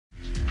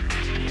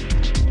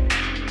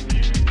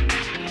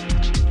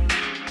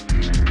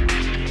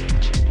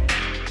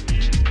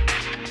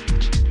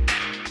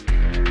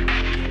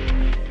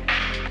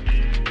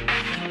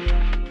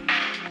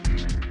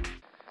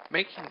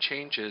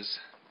changes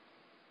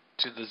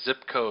to the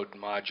zip code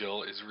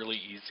module is really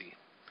easy.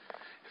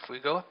 If we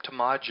go up to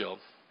Module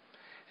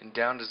and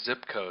down to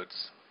Zip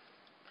Codes,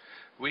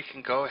 we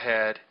can go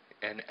ahead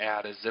and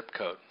add a zip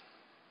code.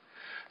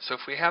 So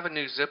if we have a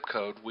new zip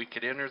code, we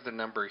could enter the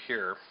number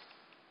here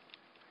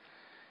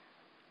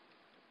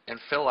and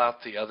fill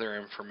out the other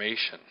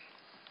information.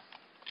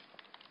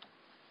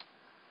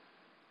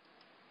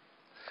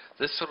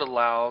 This would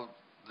allow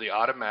the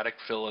automatic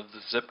fill of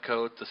the zip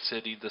code, the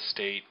city, the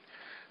state,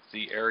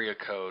 the area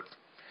code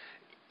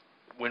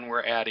when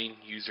we're adding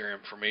user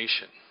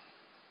information.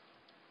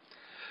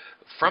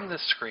 From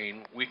this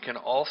screen, we can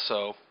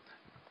also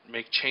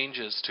make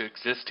changes to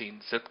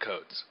existing zip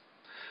codes.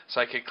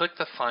 So I could click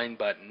the Find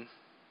button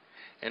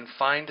and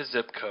find a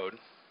zip code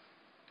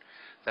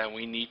that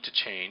we need to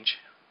change.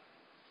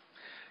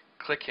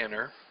 Click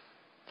Enter,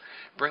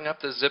 bring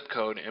up the zip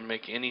code and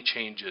make any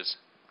changes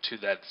to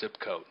that zip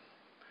code.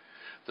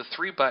 The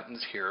three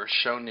buttons here,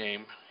 Show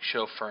Name,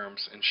 Show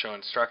Firms, and Show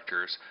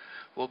Instructors,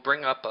 will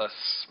bring up a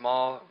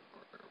small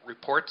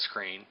report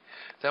screen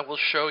that will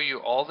show you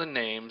all the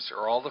names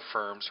or all the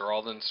firms or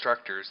all the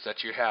instructors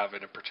that you have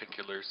in a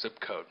particular zip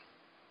code.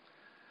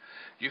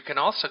 You can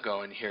also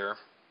go in here,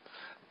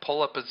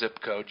 pull up a zip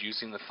code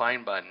using the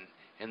Find button,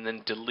 and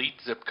then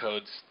delete zip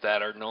codes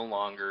that are no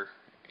longer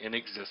in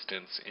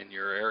existence in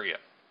your area.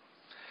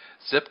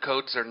 Zip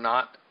codes are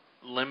not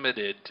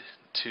limited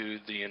to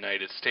the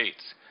United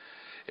States.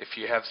 If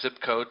you have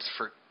zip codes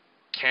for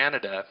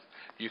Canada,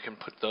 you can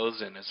put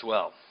those in as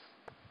well.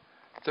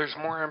 There's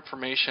more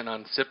information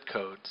on zip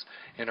codes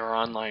in our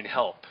online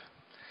help.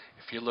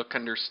 If you look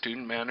under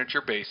Student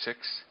Manager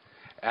Basics,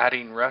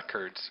 Adding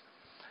Records,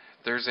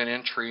 there's an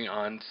entry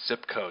on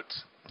zip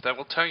codes that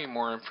will tell you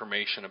more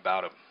information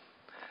about them.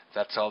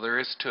 That's all there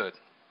is to it.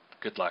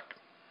 Good luck.